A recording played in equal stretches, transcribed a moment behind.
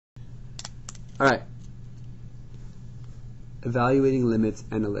Alright. Evaluating limits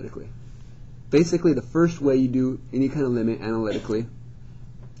analytically. Basically, the first way you do any kind of limit analytically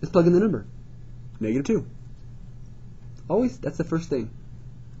is plug in the number. -2. Always, that's the first thing.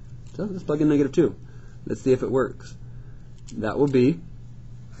 So let's plug in -2. Let's see if it works. That will be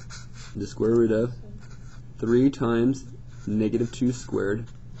the square root of 3 times -2 squared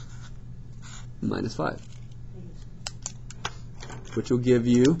minus 5. Which will give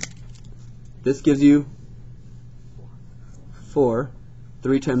you, this gives you 4.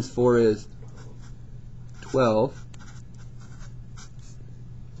 3 times 4 is 12.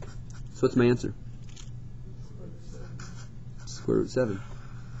 So what's my answer? Square root 7.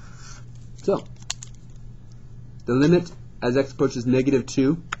 So, the limit as x approaches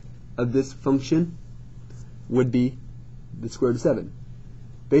 -2 of this function would be the square root of 7.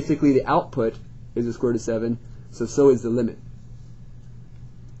 Basically, the output is the square root of 7, so is the limit.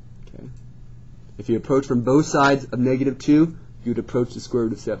 Okay. If you approach from both sides of -2, you would approach the square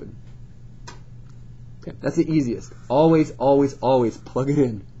root of 7. Okay, that's the easiest. Always, always, always plug it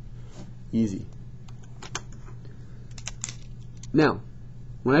in. Easy. Now,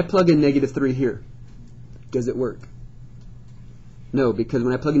 when I plug in -3 here, does it work? No, because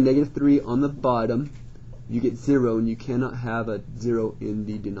when I plug in -3 on the bottom, you get 0, and you cannot have a 0 in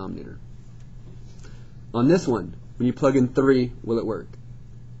the denominator. On this one, when you plug in 3, will it work?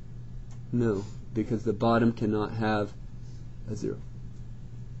 No, because the bottom cannot have a 0.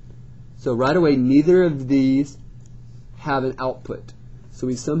 So right away, neither of these have an output. So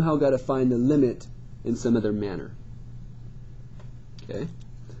we somehow got to find the limit in some other manner. Okay?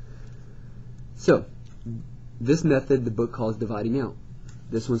 So, this method the book calls dividing out.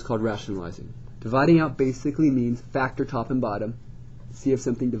 This one's called rationalizing. Dividing out basically means factor top and bottom, see if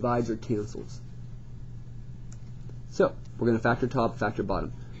something divides or cancels. So, we're going to factor top, factor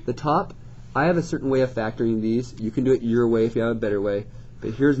bottom. The top, I have a certain way of factoring these. You can do it your way if you have a better way,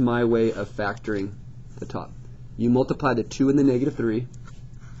 but here's my way of factoring the top. You multiply the 2 and the -3,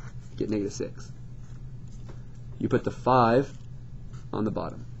 get -6. You put the 5 on the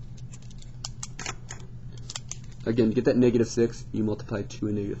bottom. Again, to get that -6, you multiply 2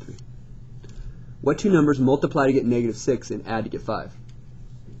 and -3. What two numbers multiply to get -6 and add to get 5?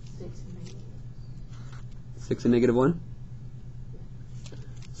 6 and -1?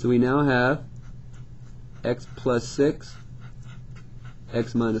 So we now have x plus 6,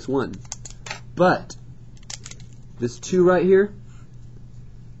 x minus 1. But this 2 right here,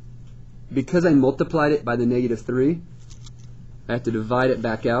 because I multiplied it by the -3, I have to divide it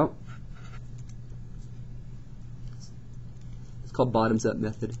back out. It's called bottoms up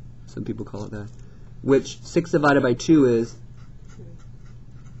method. Some people call it that. Which 6 divided by 2 is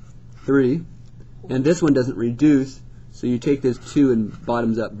 3. And this one doesn't reduce, so you take this 2 and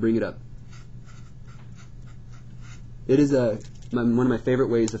bottoms up, bring it up. It is one of my favorite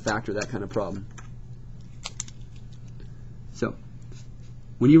ways to factor that kind of problem. So,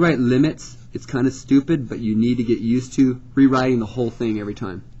 when you write limits, it's kind of stupid, but you need to get used to rewriting the whole thing every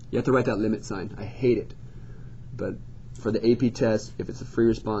time. You have to write that limit sign. I hate it. But for the AP test, if it's a free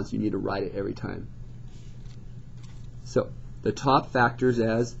response, you need to write it every time. So, the top factors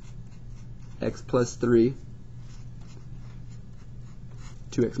as x plus 3,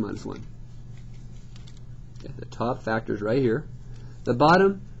 2x minus 1. Okay, the top factors right here. The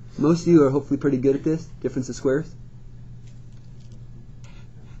bottom, most of you are hopefully pretty good at this, difference of squares.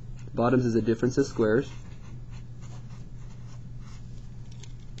 Bottoms is a difference of squares.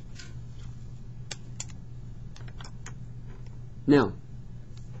 Now,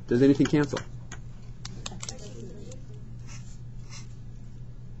 does anything cancel?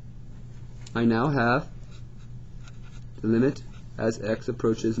 I now have the limit as x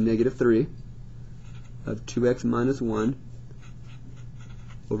approaches -3 of 2x minus 1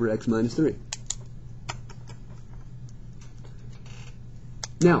 over x minus 3.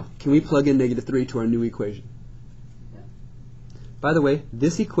 Now, can we plug in -3 to our new equation? By the way,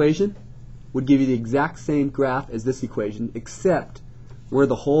 this equation would give you the exact same graph as this equation, except where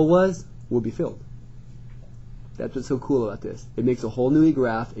the hole was will be filled. That's what's so cool about this. It makes a whole new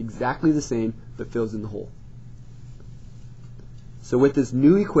graph exactly the same, but fills in the hole. So with this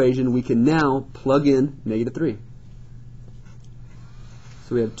new equation, we can now plug in -3.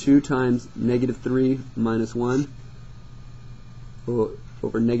 So we have 2 times -3 minus 1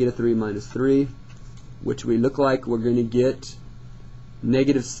 over -3 minus 3, which we look like we're going to get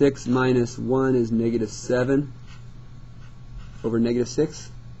 -6 minus 1 is -7 over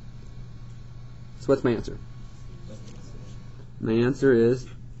 -6. So what's my answer? My answer is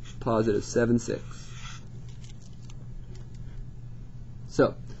positive 7, 6.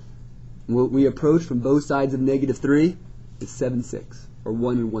 So What we approach from both sides of negative 3 is 7/6, or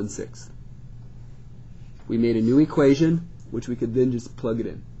 1 1/6. We made a new equation, which we could then just plug it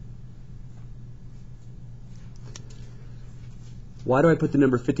in. Why do I put the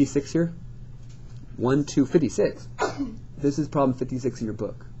number 56 here? 1, 2, 56. This is problem 56 in your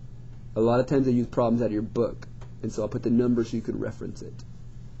book. A lot of times I use problems out of your book, and so I'll put the number so you can reference it.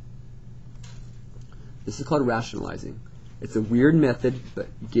 This is called rationalizing. It's a weird method, but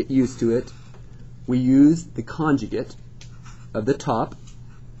get used to it. We use the conjugate of the top,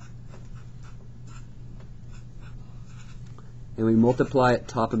 and we multiply it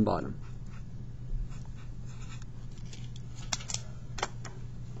top and bottom.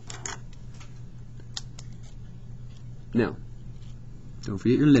 Now, don't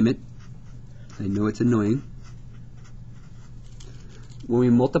forget your limit. I know it's annoying. When we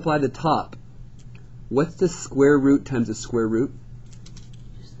multiply the top, what's the square root times the square root?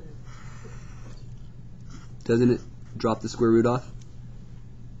 Doesn't it drop the square root off?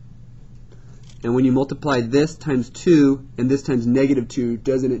 And when you multiply this times 2 and this times negative 2,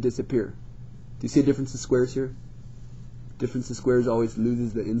 doesn't it disappear? Do you see a difference in squares here? Difference in squares always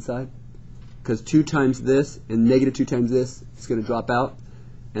loses the inside. Because 2 times this and negative 2 times this is going to drop out.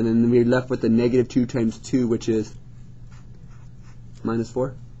 And then we're left with the negative 2 times 2, which is minus 4.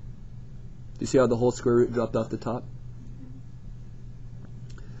 Do you see how the whole square root dropped off the top?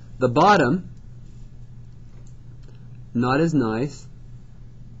 The bottom, not as nice,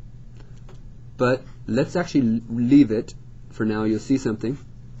 but let's actually leave it for now. You'll see something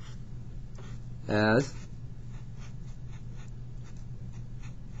as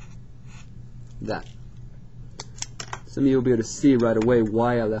that. Some of you will be able to see right away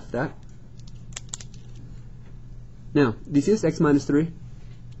why I left that. Now, do you see this x minus 3?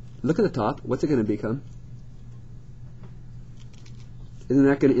 Look at the top. What's it going to become? Isn't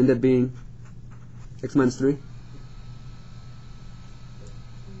that going to end up being x minus 3?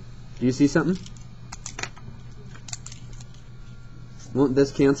 Do you see something? Won't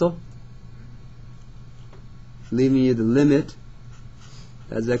this cancel? Leaving you the limit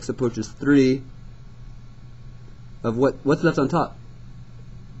as x approaches 3 of what's left on top?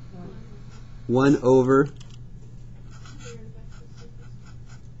 1 over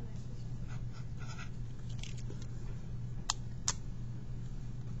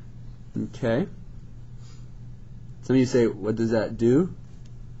okay. Some of you say, what does that do?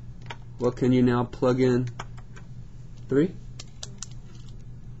 Well, can you now plug in 3?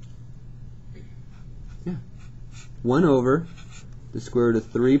 Yeah. 1 over the square root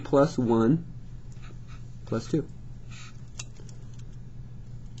of 3 plus 1 plus 2.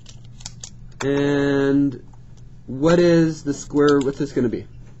 And what is the square, what's this going to be?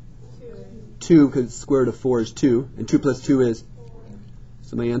 2, because the square root of 4 is 2, and 2 plus 2 is,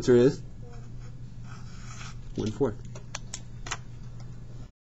 so my answer is 1/4.